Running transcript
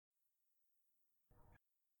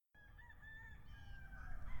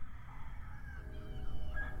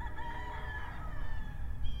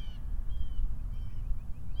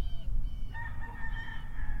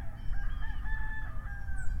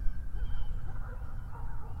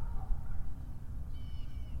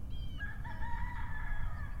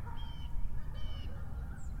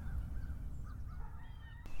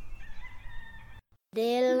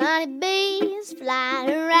honeybees flying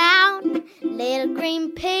around, little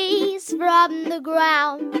green peas from the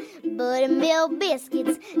ground, buttermilk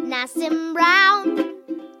biscuits nice and brown.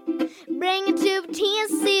 Bring it to the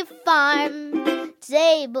Tennessee farm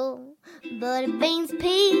table. Butter beans,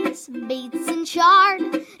 peas, beets and chard,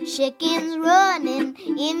 chickens running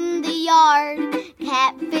in the yard,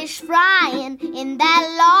 catfish frying in that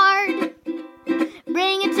lard.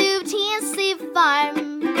 Bring it to the Tennessee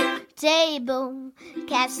farm table.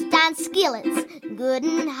 Cast iron skillets good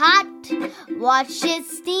and hot, watch it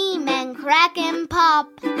steam and crack and pop.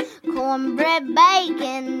 Cornbread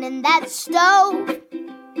bacon in that stove.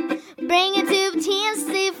 Bring it to the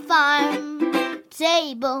Tennessee farm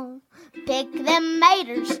table. Pick them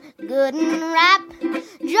maters good and ripe,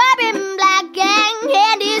 dropping black and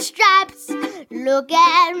candy stripes. Look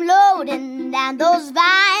at 'em loading down those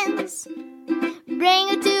vines. Bring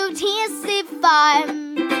it to Tennessee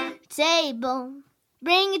farm table.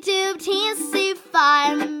 Bring it to Tennessee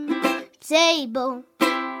farm table.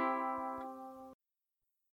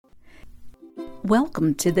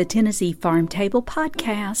 Welcome to the Tennessee Farm Table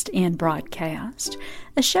podcast and broadcast,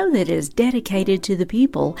 a show that is dedicated to the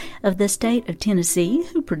people of the state of Tennessee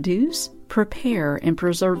who produce, prepare, and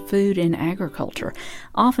preserve food and agriculture,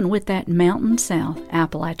 often with that Mountain South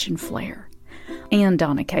Appalachian flair. And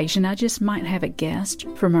on occasion, I just might have a guest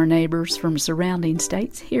from our neighbors from surrounding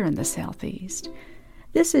states here in the Southeast.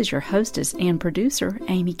 This is your hostess and producer,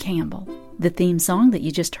 Amy Campbell. The theme song that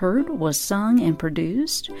you just heard was sung and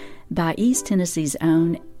produced by East Tennessee's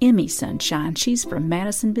own Emmy Sunshine. She's from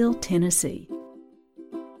Madisonville, Tennessee.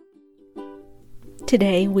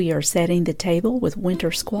 Today we are setting the table with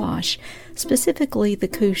winter squash, specifically the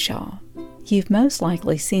Cushaw. You've most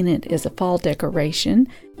likely seen it as a fall decoration.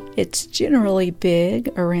 It's generally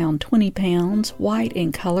big, around 20 pounds, white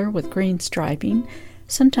in color with green striping,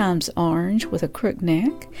 sometimes orange with a crook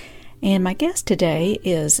neck. And my guest today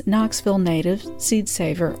is Knoxville Native seed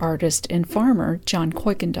saver, artist, and farmer John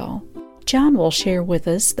Coykendall. John will share with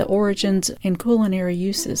us the origins and culinary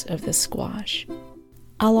uses of this squash.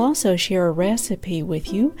 I'll also share a recipe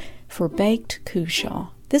with you for baked Cushaw.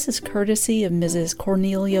 This is courtesy of Mrs.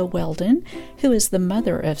 Cornelia Weldon, who is the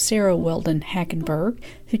mother of Sarah Weldon Hackenburg,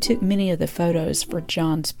 who took many of the photos for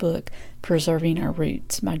John's book, Preserving Our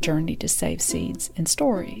Roots, My Journey to Save Seeds and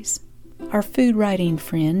Stories. Our food writing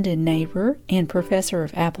friend and neighbor and Professor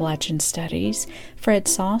of Appalachian Studies, Fred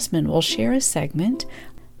Sauceman, will share a segment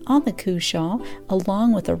on the Cushaw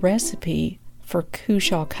along with a recipe for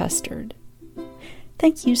Cushaw custard.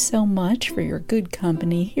 Thank you so much for your good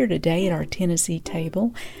company here today at our Tennessee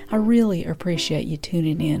table. I really appreciate you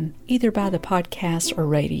tuning in, either by the podcast or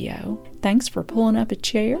radio. Thanks for pulling up a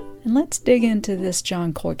chair, and let's dig into this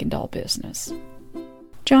John Coykendall business.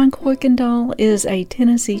 John Coykendall is a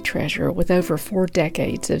Tennessee treasure with over 4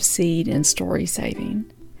 decades of seed and story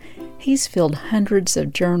saving. He's filled hundreds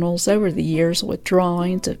of journals over the years with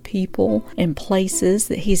drawings of people and places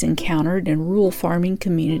that he's encountered in rural farming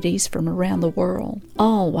communities from around the world,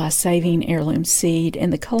 all while saving heirloom seed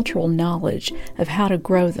and the cultural knowledge of how to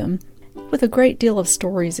grow them, with a great deal of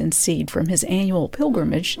stories and seed from his annual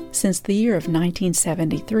pilgrimage since the year of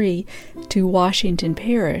 1973 to Washington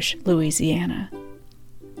Parish, Louisiana.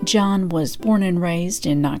 John was born and raised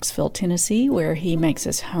in Knoxville, Tennessee, where he makes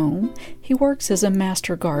his home. He works as a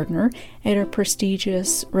master gardener at a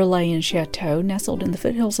prestigious Relais and Chateau nestled in the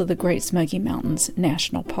foothills of the Great Smoky Mountains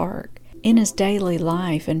National Park. In his daily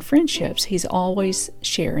life and friendships, he's always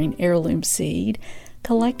sharing heirloom seed,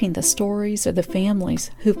 collecting the stories of the families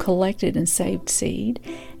who've collected and saved seed,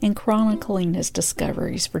 and chronicling his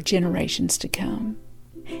discoveries for generations to come.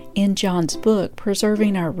 In John's book,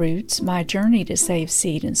 Preserving Our Roots, My Journey to Save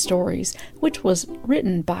Seed and Stories, which was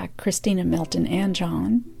written by Christina, Melton, and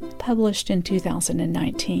John, published in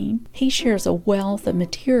 2019, he shares a wealth of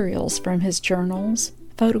materials from his journals,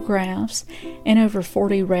 photographs, and over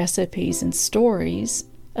 40 recipes and stories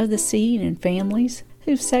of the seed and families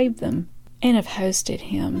who've saved them and have hosted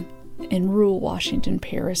him in rural Washington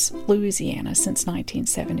Parish, Louisiana since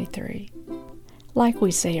 1973. Like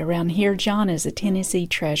we say around here, John is a Tennessee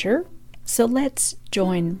treasure. So let's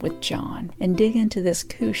join with John and dig into this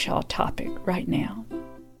Cushaw topic right now.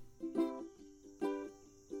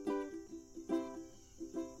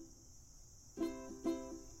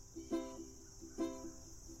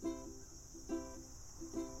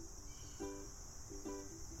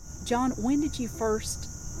 John, when did you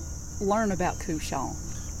first learn about Cushaw?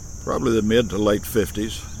 Probably the mid to late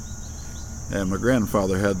 50s. And my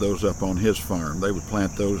grandfather had those up on his farm. They would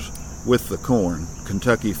plant those with the corn.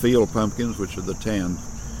 Kentucky field pumpkins, which are the tan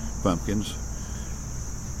pumpkins,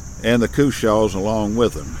 and the Cushaws along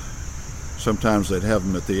with them. Sometimes they'd have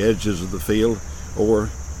them at the edges of the field or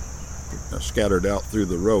scattered out through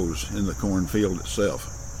the rows in the cornfield itself.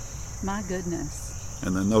 My goodness.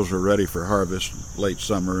 And then those are ready for harvest late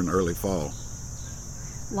summer and early fall.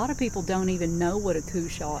 A lot of people don't even know what a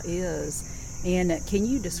Cushaw is. And can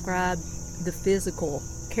you describe the physical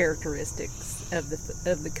characteristics of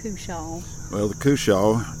the Cushaw? Well, the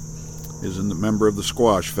Cushaw is a member of the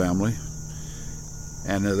squash family,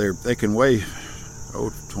 and they can weigh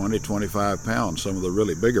 20, 25 pounds, some of the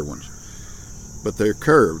really bigger ones. But they're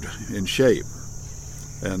curved in shape,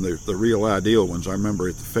 and they're the real ideal ones. I remember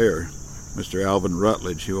at the fair, Mr. Alvin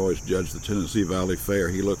Rutledge, who always judged the Tennessee Valley Fair,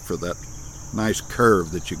 he looked for that nice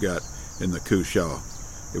curve that you got in the Cushaw.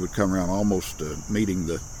 It would come around almost meeting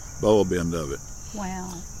the bulb end of it.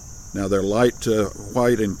 Wow. Now they're light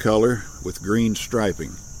white in color with green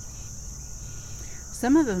striping.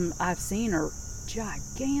 Some of them I've seen are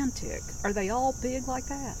gigantic. Are they all big like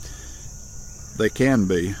that? They can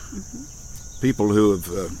be. Mm-hmm. People who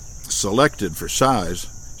have selected for size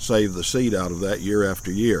save the seed out of that year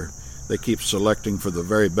after year. They keep selecting for the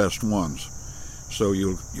very best ones, so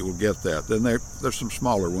you'll get that. Then there's some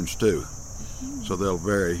smaller ones too, so they'll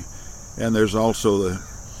vary. And there's also the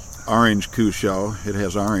orange Cushaw. It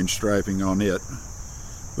has orange striping on it,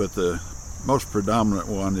 but the most predominant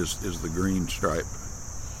one is the green stripe.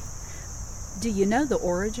 Do you know the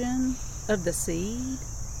origin of the seed?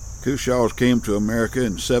 Cushaws came to America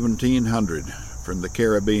in 1700 from the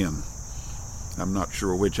Caribbean. I'm not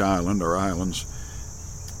sure which island or islands,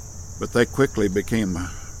 but they quickly became a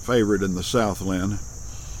favorite in the Southland,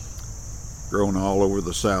 grown all over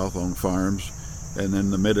the South on farms, and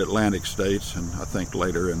in the mid-Atlantic states, and I think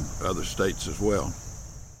later in other states as well.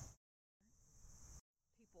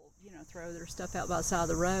 People, throw their stuff out by the side of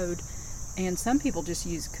the road, and some people just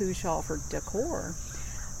use Cushaw for decor.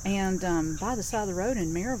 And by the side of the road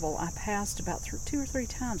in Maryville, I passed about 2 or 3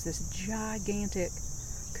 times this gigantic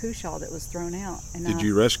Cushaw that was thrown out. And did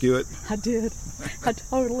you rescue it? I did. I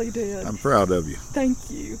totally did. I'm proud of you. Thank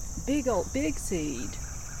you. Big seed.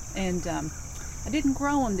 And I didn't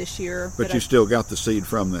grow them this year. But you still got the seed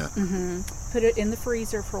from that. Mm-hmm. Put it in the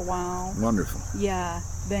freezer for a while. Wonderful. Yeah.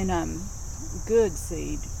 Then good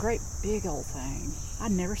seed. Great big old thing.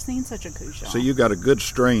 I'd never seen such a Cushaw. So you got a good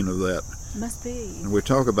strain of that. Must be. And we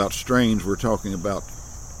talk about strains, we're talking about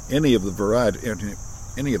any of the variety,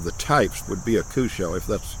 any of the types would be a Cushaw if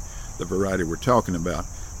that's the variety we're talking about.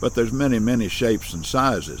 But there's many shapes and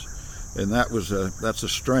sizes, and that's a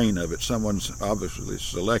strain of it. Someone's obviously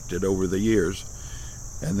selected over the years,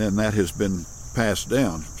 and then that has been passed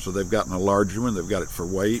down. So they've gotten a larger one. They've got it for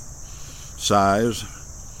weight, size,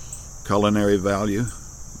 culinary value.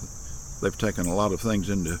 They've taken a lot of things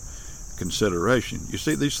into consideration. You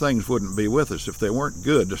see, these things wouldn't be with us if they weren't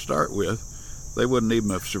good to start with. They wouldn't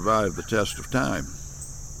even have survived the test of time.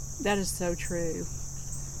 That is so true.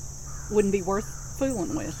 Wouldn't be worth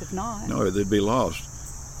fooling with if not. No, they'd be lost.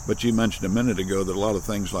 But you mentioned a minute ago that a lot of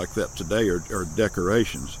things like that today are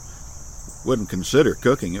decorations. Wouldn't consider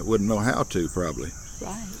cooking it, wouldn't know how to probably.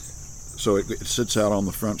 Right. So it sits out on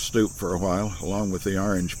the front stoop for a while, along with the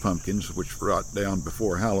orange pumpkins, which rot down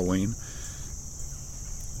before Halloween.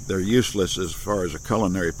 They're useless as far as a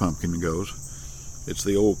culinary pumpkin goes. It's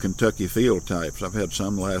the old Kentucky field types. I've had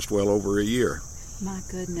some last well over a year. My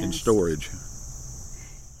goodness. In storage.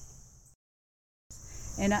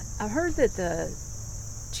 And I heard that the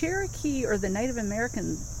Cherokee or the Native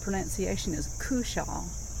American pronunciation is Cushaw.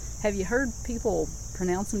 Have you heard people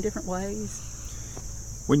pronounce them different ways?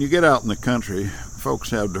 When you get out in the country, folks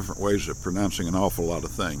have different ways of pronouncing an awful lot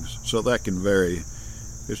of things. So that can vary.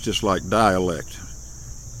 It's just like dialect.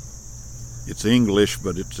 It's English,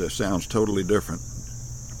 but it sounds totally different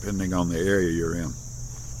depending on the area you're in.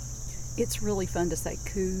 It's really fun to say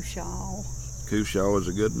Cushaw. Cushaw is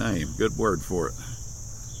a good name, good word for it.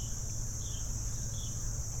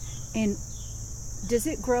 And does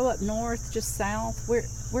it grow up north, just south?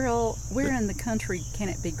 Where in the country can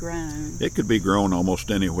it be grown? It could be grown almost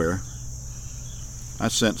anywhere. I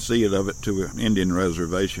sent seed of it to an Indian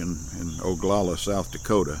reservation in Oglala, South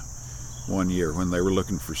Dakota, one year when they were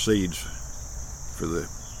looking for seeds for the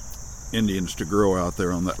Indians to grow out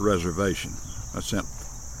there on that reservation. I sent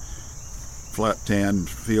flat tan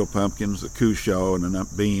field pumpkins, the Cushaw,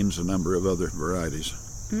 and beans, a number of other varieties.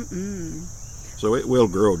 So it will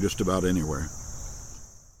grow just about anywhere.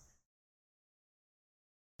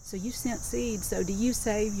 So you sent seeds. So do you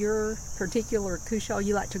save your particular Cushaw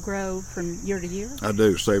you like to grow from year to year? I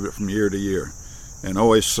do, save it from year to year, and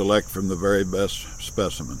always select from the very best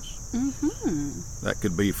specimens. That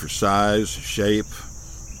could be for size, shape,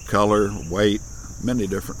 color, weight, many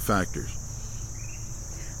different factors.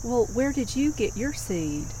 Well, where did you get your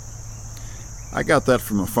seed? I got that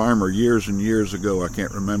from a farmer years and years ago. I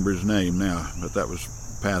can't remember his name now, but that was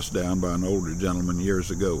passed down by an older gentleman years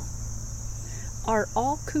ago. Are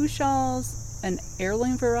all Cushaws an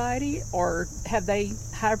heirloom variety, or have they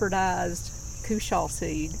hybridized Cushaw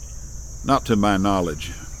seed? Not to my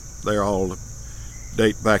knowledge. They all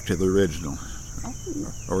date back to the original.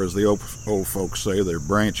 Oh. Or as the old folks say, they're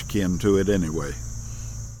branch kin to it anyway.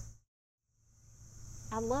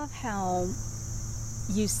 I love how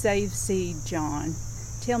you save seed, John.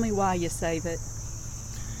 Tell me why you save it.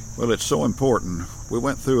 Well, it's so important. We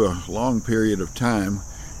went through a long period of time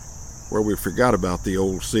where we forgot about the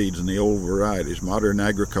old seeds and the old varieties. Modern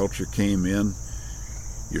agriculture came in.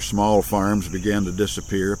 Your small farms began to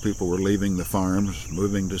disappear. People were leaving the farms,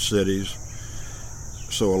 moving to cities.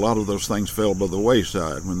 So a lot of those things fell by the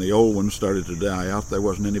wayside. When the old ones started to die out, there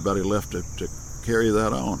wasn't anybody left to carry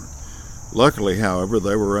that on. Luckily, however,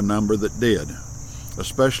 there were a number that did,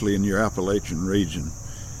 especially in your Appalachian region.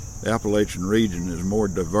 The Appalachian region is more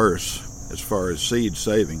diverse as far as seed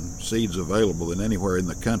saving, seeds available than anywhere in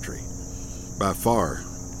the country, by far.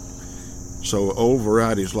 So old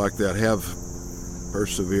varieties like that have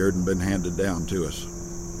persevered and been handed down to us.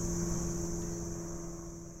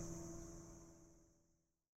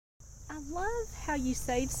 I love how you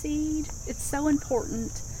save seed. It's so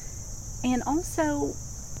important. And also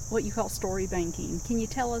what you call story banking. Can you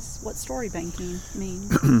tell us what story banking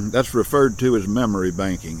means? That's referred to as memory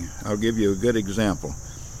banking. I'll give you a good example.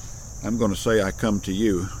 I'm going to say I come to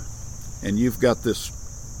you, and you've got this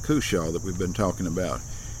Cushaw that we've been talking about.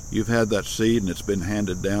 You've had that seed, and it's been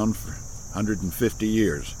handed down for 150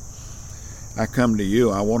 years. I come to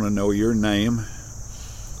you, I want to know your name,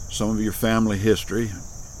 some of your family history.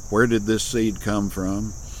 Where did this seed come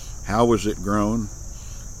from? How was it grown?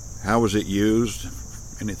 How was it used?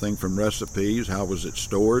 Anything from recipes, how was it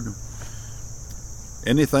stored?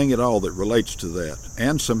 Anything at all that relates to that.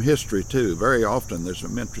 And some history too. Very often there's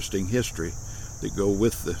some interesting history that go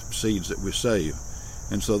with the seeds that we save.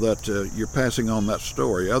 And so that you're passing on that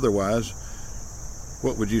story. Otherwise,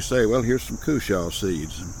 what would you say? Well, here's some Cushaw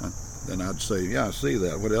seeds. Then I'd say, yeah, I see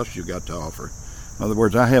that. What else you got to offer? In other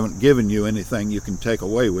words, I haven't given you anything you can take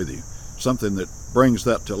away with you. Something that brings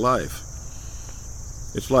that to life.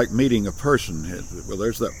 It's like meeting a person. Well,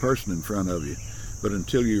 there's that person in front of you. But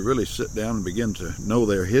until you really sit down and begin to know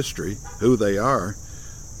their history, who they are,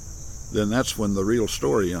 then that's when the real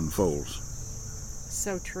story unfolds.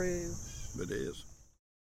 So true. It is.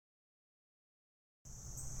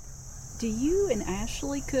 Do you and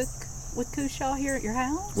Ashley cook with Cushaw here at your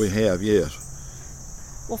house? We have, yes.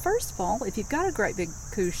 Well, first of all, if you've got a great big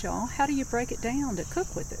Cushaw, how do you break it down to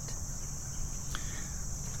cook with it?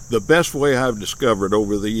 The best way I've discovered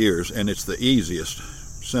over the years, and it's the easiest,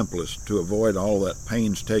 simplest, to avoid all that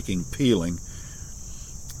painstaking peeling,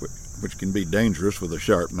 which can be dangerous with a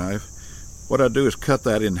sharp knife, what I do is cut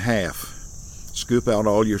that in half. Scoop out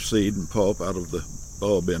all your seed and pulp out of the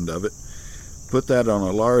bulb end of it. Put that on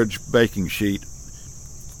a large baking sheet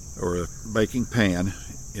or a baking pan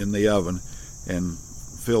in the oven and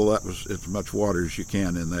fill that with as much water as you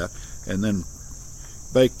can in that, and then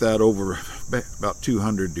bake that over about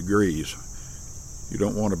 200 degrees. You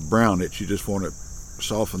don't want to brown it, you just want to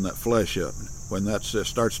soften that flesh up. When that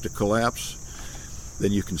starts to collapse,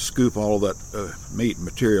 then you can scoop all that meat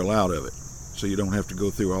material out of it, so you don't have to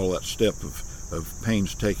go through all that step of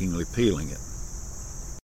painstakingly peeling it.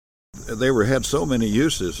 They had so many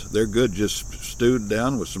uses. They're good just stewed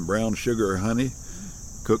down with some brown sugar or honey,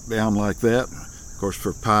 cooked down like that. Of course,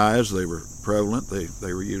 for pies, they were prevalent.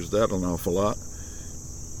 They were used that an awful lot.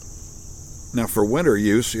 Now, for winter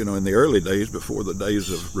use, in the early days, before the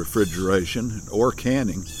days of refrigeration or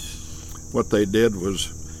canning, what they did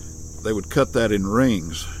was they would cut that in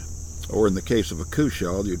rings, or in the case of a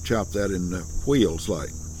Cushaw, you'd chop that in wheels, like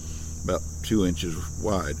about 2 inches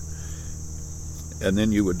wide. And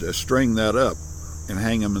then you would string that up and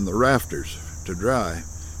hang them in the rafters to dry,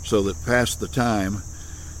 so that past the time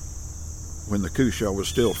when the Cushaw was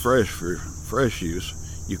still fresh for fresh use,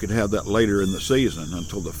 you could have that later in the season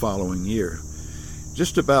until the following year.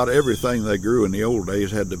 Just about everything they grew in the old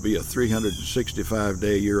days had to be a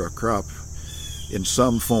 365-day-a-year crop in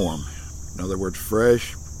some form. In other words,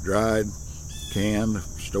 fresh, dried, canned,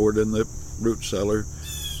 stored in the root cellar.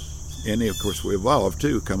 And of course, we evolved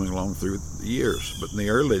too, coming along through the years. But in the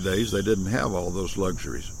early days, they didn't have all those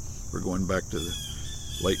luxuries. We're going back to the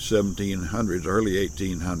late 1700s, early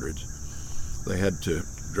 1800s. They had to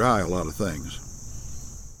dry a lot of things.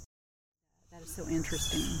 That is so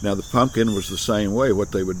interesting. Now, the pumpkin was the same way.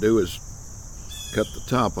 What they would do is cut the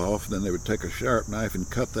top off, then they would take a sharp knife and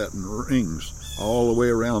cut that in rings all the way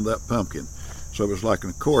around that pumpkin. So it was like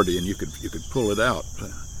an accordion. You could pull it out.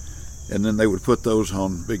 And then they would put those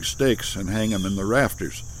on big sticks and hang them in the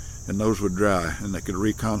rafters, and those would dry, and they could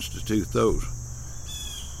reconstitute those.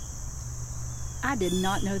 I did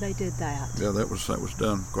not know they did that. Yeah, that was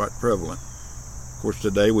done quite prevalent. Of course,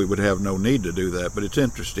 today we would have no need to do that, but it's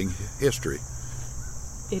interesting history.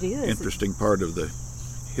 It is. Interesting part of the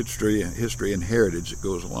history and heritage that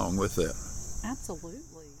goes along with that. Absolutely.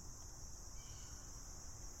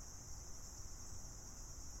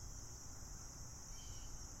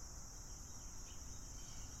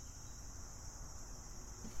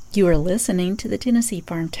 You are listening to the Tennessee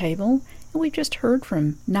Farm Table, and we've just heard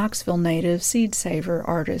from Knoxville native seed saver,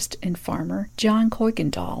 artist, and farmer John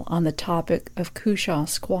Coykendall on the topic of Cushaw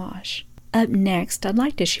squash. Up next, I'd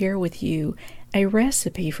like to share with you a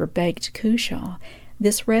recipe for baked Cushaw.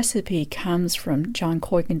 This recipe comes from John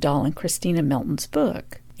Coykendall and Christina Melton's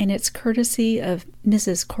book, and it's courtesy of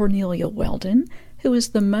Mrs. Cornelia Weldon, who is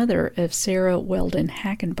the mother of Sarah Weldon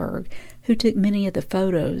Hackenburg, who took many of the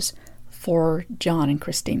photos for John and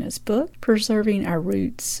Christina's book, Preserving Our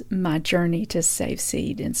Roots, My Journey to Save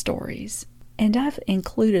Seed and Stories. And I've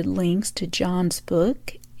included links to John's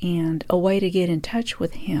book and a way to get in touch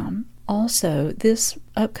with him. Also, this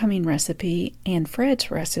upcoming recipe and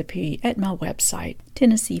Fred's recipe at my website,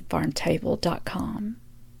 TennesseeFarmTable.com.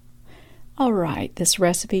 All right, this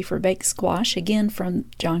recipe for baked squash, again from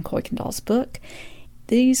John Coykendall's book.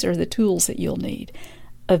 These are the tools that you'll need: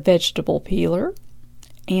 a vegetable peeler,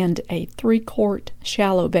 and a 3-quart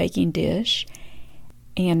shallow baking dish.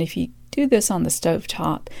 And if you do this on the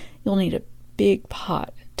stovetop, you'll need a big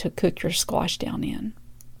pot to cook your squash down in.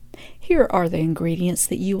 Here are the ingredients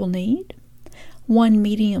that you will need: 1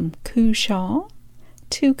 medium Cushaw,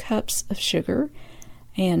 2 cups of sugar,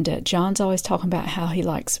 and John's always talking about how he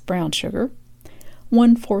likes brown sugar,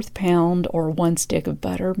 1/4 pound or 1 stick of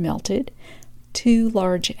butter melted, 2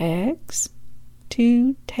 large eggs,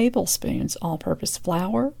 2 tablespoons all-purpose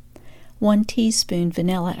flour, 1 teaspoon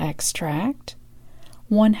vanilla extract,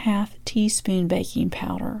 1/2 teaspoon baking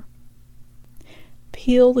powder.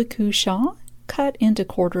 Peel the Cushaw, cut into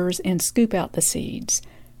quarters, and scoop out the seeds.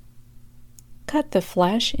 Cut the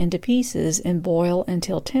flesh into pieces and boil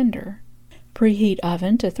until tender. Preheat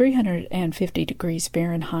oven to 350 degrees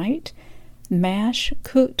Fahrenheit. Mash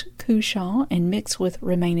cooked Cushaw and mix with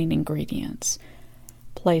remaining ingredients.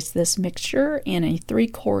 Place this mixture in a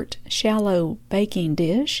 3-quart shallow baking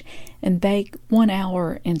dish and bake 1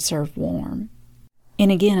 hour and serve warm.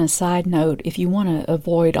 And again, a side note, if you want to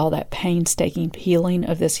avoid all that painstaking peeling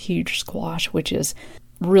of this huge squash, which is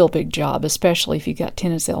a real big job, especially if you've got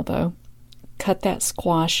tennis elbow, cut that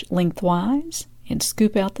squash lengthwise and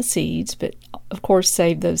scoop out the seeds, but of course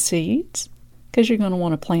save those seeds because you're going to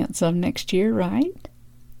want to plant some next year, right?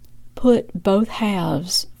 Put both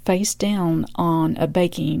halves face down on a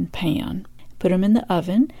baking pan. Put them in the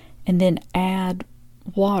oven and then add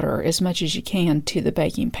water as much as you can to the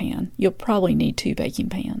baking pan. You'll probably need 2 baking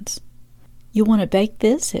pans. You want to bake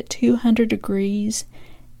this at 200 degrees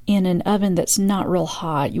in an oven that's not real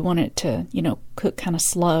hot. You want it to, cook kind of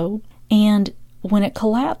slow. And when it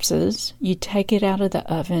collapses, you take it out of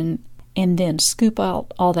the oven and then scoop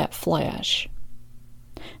out all that flesh.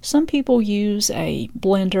 Some people use a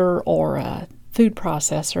blender or a food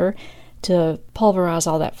processor to pulverize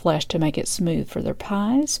all that flesh to make it smooth for their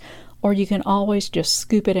pies, or you can always just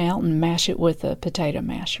scoop it out and mash it with a potato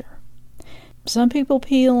masher. Some people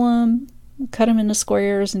peel them, cut them into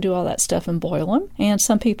squares and do all that stuff and boil them, and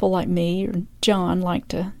some people like me or John like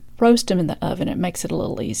to roast them in the oven. It makes it a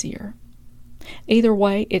little easier. Either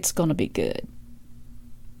way, it's going to be good.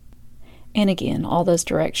 And again, all those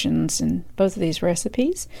directions and both of these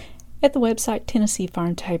recipes at the website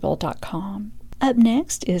TennesseeFarmTable.com. Up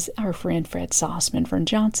next is our friend Fred Sauceman from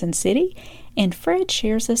Johnson City, and Fred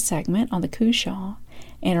shares a segment on the Cushaw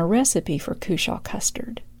and a recipe for Cushaw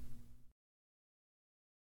custard.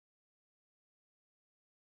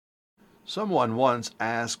 Someone once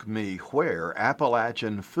asked me where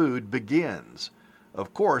Appalachian food begins.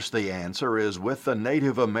 Of course, the answer is with the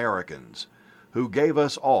Native Americans, who gave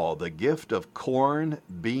us all the gift of corn,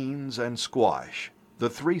 beans, and squash, the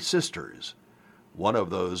 3 sisters. One of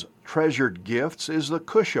those treasured gifts is the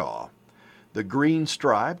Cushaw, the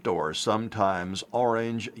green-striped or sometimes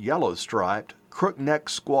orange-yellow-striped crookneck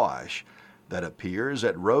squash that appears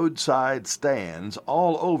at roadside stands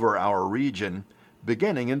all over our region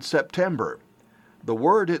beginning in September. The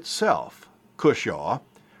word itself, Cushaw,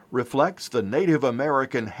 reflects the Native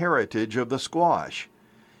American heritage of the squash.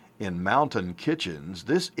 In mountain kitchens,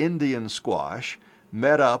 this Indian squash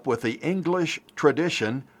met up with the English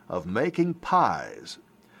tradition of making pies.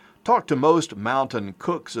 Talk to most mountain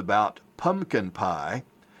cooks about pumpkin pie,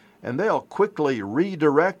 and they'll quickly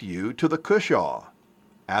redirect you to the Cushaw.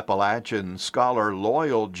 Appalachian scholar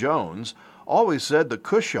Loyal Jones always said the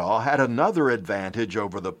Cushaw had another advantage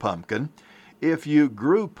over the pumpkin. If you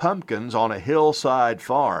grew pumpkins on a hillside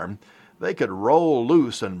farm, they could roll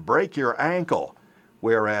loose and break your ankle,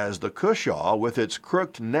 whereas the Cushaw, with its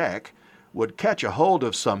crooked neck, would catch a hold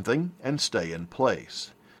of something and stay in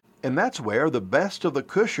place. And that's where the best of the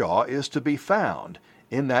Cushaw is to be found,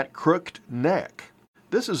 in that crooked neck.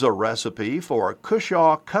 This is a recipe for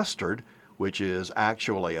Cushaw custard, which is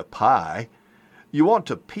actually a pie. You want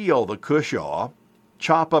to peel the Cushaw,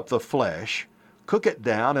 chop up the flesh, cook it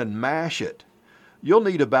down and mash it. You'll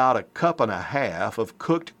need about 1.5 cups of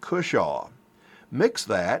cooked Cushaw. Mix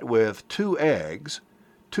that with 2 eggs,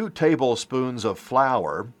 2 tablespoons of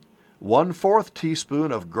flour, 1/4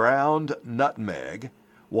 teaspoon of ground nutmeg,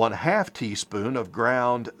 1/2 teaspoon of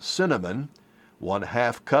ground cinnamon,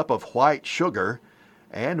 1/2 cup of white sugar,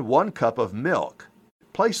 and 1 cup of milk.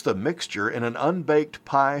 Place the mixture in an unbaked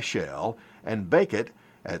pie shell and bake it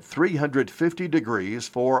at 350 degrees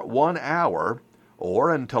for 1 hour,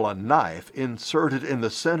 or until a knife inserted in the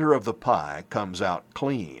center of the pie comes out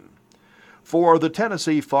clean. For the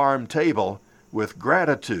Tennessee Farm Table, with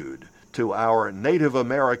gratitude to our Native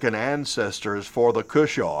American ancestors for the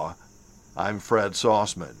Cushaw, I'm Fred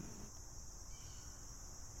Sauceman.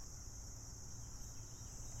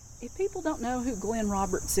 If people don't know who Glenn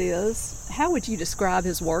Roberts is, how would you describe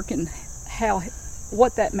his work and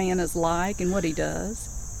what that man is like and what he does?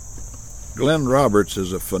 Glenn Roberts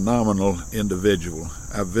is a phenomenal individual.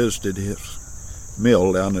 I visited his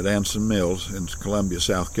mill down at Anson Mills in Columbia,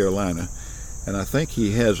 South Carolina, and I think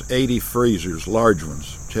he has 80 freezers, large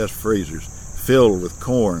ones, chest freezers, filled with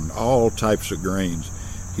corn, all types of grains.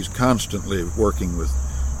 He's constantly working with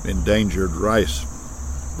endangered rice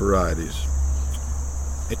varieties.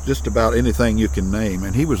 It's just about anything you can name,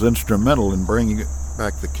 and he was instrumental in bringing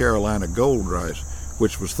back the Carolina gold rice,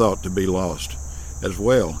 which was thought to be lost as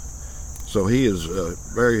well. So he is a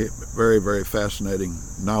very, very, very fascinating,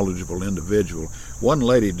 knowledgeable individual. One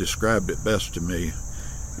lady described it best to me.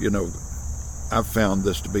 You know, I've found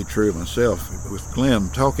this to be true myself. With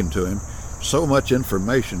Glenn, talking to him, so much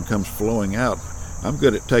information comes flowing out. I'm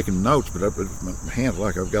good at taking notes, but my hands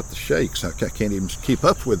like I've got the shakes. I can't even keep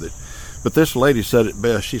up with it. But this lady said it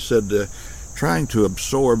best. She said, trying to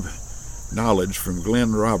absorb knowledge from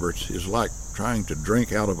Glenn Roberts is like trying to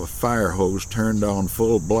drink out of a fire hose turned on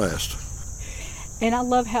full blast. And I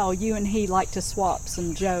love how you and he like to swap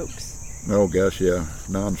some jokes. Oh, gosh, yeah,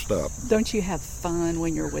 nonstop. Don't you have fun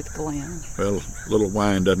when you're with Glenn? Well, a little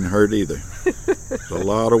wine doesn't hurt either. There's a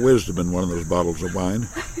lot of wisdom in one of those bottles of wine.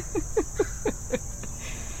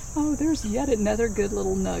 Oh, there's yet another good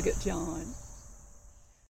little nugget, John.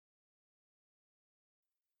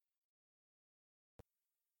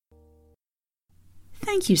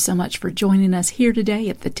 Thank you so much for joining us here today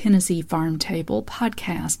at the Tennessee Farm Table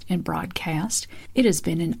podcast and broadcast. It has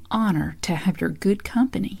been an honor to have your good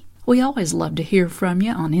company. We always love to hear from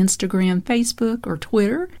you on Instagram, Facebook, or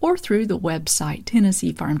Twitter, or through the website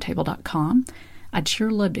TennesseeFarmTable.com. I'd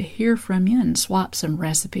sure love to hear from you and swap some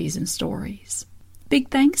recipes and stories. Big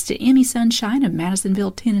thanks to Emmy Sunshine of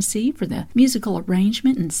Madisonville, Tennessee for the musical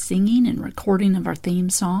arrangement and singing and recording of our theme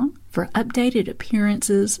song. For updated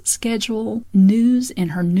appearances, schedule, news,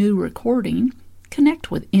 and her new recording, connect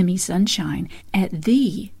with Emmy Sunshine at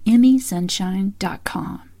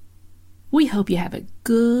theemmysunshine.com. We hope you have a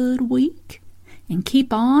good week and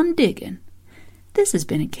keep on digging. This has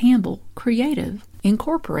been a Campbell Creative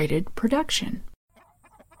Incorporated production.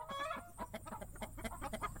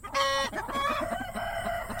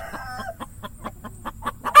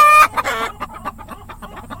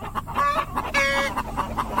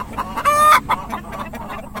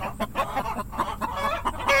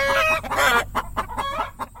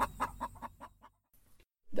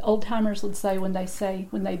 Old timers would say when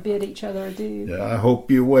they bid each other adieu. Yeah, I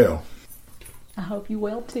hope you will. I hope you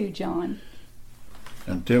will too, John.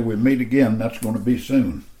 Until we meet again, that's going to be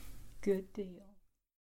soon. Good deal.